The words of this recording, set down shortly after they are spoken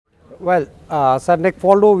Sir Nick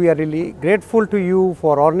Faldo, we are really grateful to you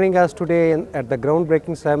for honoring us today at the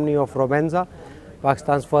groundbreaking ceremony of RUMANZA,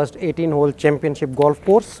 Pakistan's first 18-hole championship golf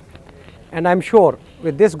course. And I'm sure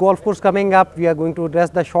with this golf course coming up, we are going to address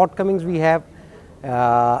the shortcomings we have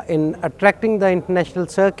in attracting the international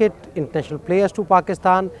circuit, international players to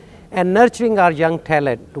Pakistan, and nurturing our young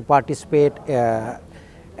talent to participate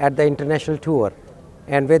at the international tour.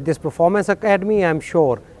 And with this Performance Academy, I'm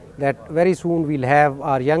sure that very soon we'll have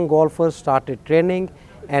our young golfers started training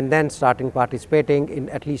and then starting participating in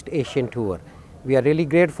at least Asian tour. We are really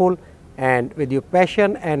grateful, and with your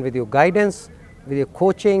passion and with your guidance, with your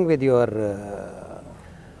coaching, with your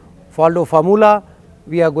Faldo formula,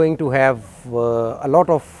 we are going to have a lot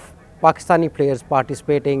of Pakistani players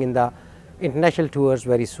participating in the international tours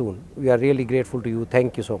very soon. We are really grateful to you.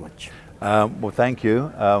 Thank you so much. Well, thank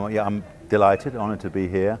you. Yeah, I'm delighted, honored to be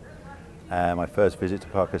here. My first visit to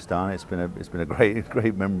Pakistan. It's been a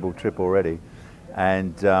great memorable trip already,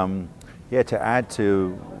 and yeah, to add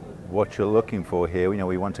to what you're looking for here,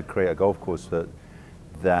 we want to create a golf course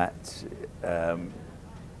that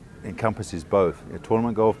encompasses both a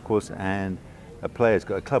tournament golf course and a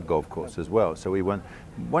club golf course as well. So we want,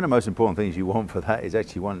 one of the most important things you want for that is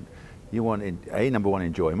actually you want number one,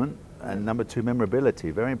 enjoyment, and number two, memorability.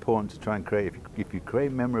 Very important to try and create. If you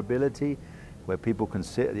create memorability, where people can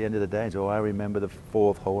sit at the end of the day and say, oh, I remember the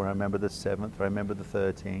 4th hole, I remember the 7th, I remember the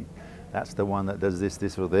 13th. That's the one that does this,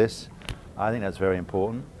 this, or this. I think that's very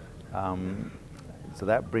important. So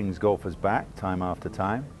that brings golfers back time after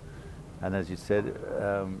time. And as you said,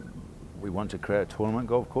 we want to create a tournament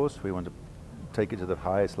golf course. We want to take it to the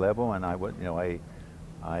highest level. And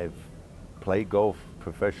I've played golf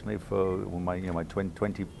professionally for my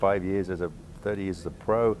 25 years 30 years as a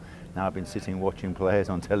pro. Now I've been sitting watching players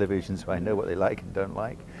on television, so I know what they like and don't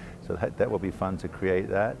like. So that will be fun to create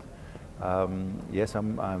that. Yes,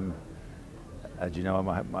 as you know,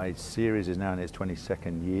 my series is now in its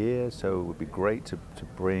 22nd year, so it would be great to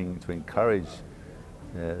encourage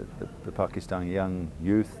the Pakistan young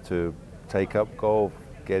youth to take up golf,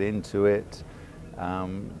 get into it,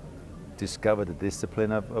 discover the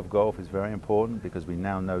discipline of golf is very important, because we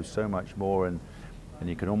now know so much more, and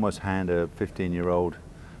you can almost hand a 15-year-old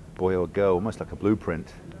boy or girl almost like a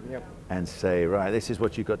blueprint. Yep. And say, right, this is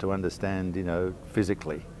what you've got to understand,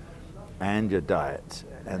 physically, and your diet,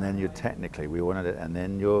 and then your technically, and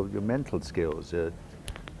then your mental skills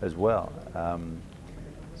as well.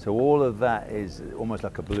 So all of that is almost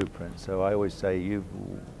like a blueprint. So I always say, you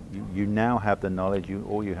now have the knowledge.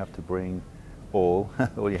 All you have to bring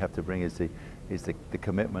is the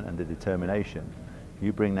commitment and the determination.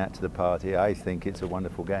 You bring that to the party. I think it's a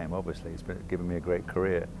wonderful game. Obviously, it's given me a great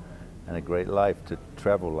career and a great life to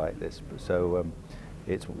travel like this. So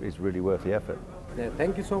it's really worth the effort.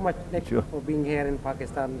 Thank you so much, Nick, for being here in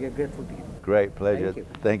Pakistan. We are grateful to you. Great pleasure. Thank you.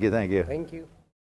 Thank you. Thank you. Thank you.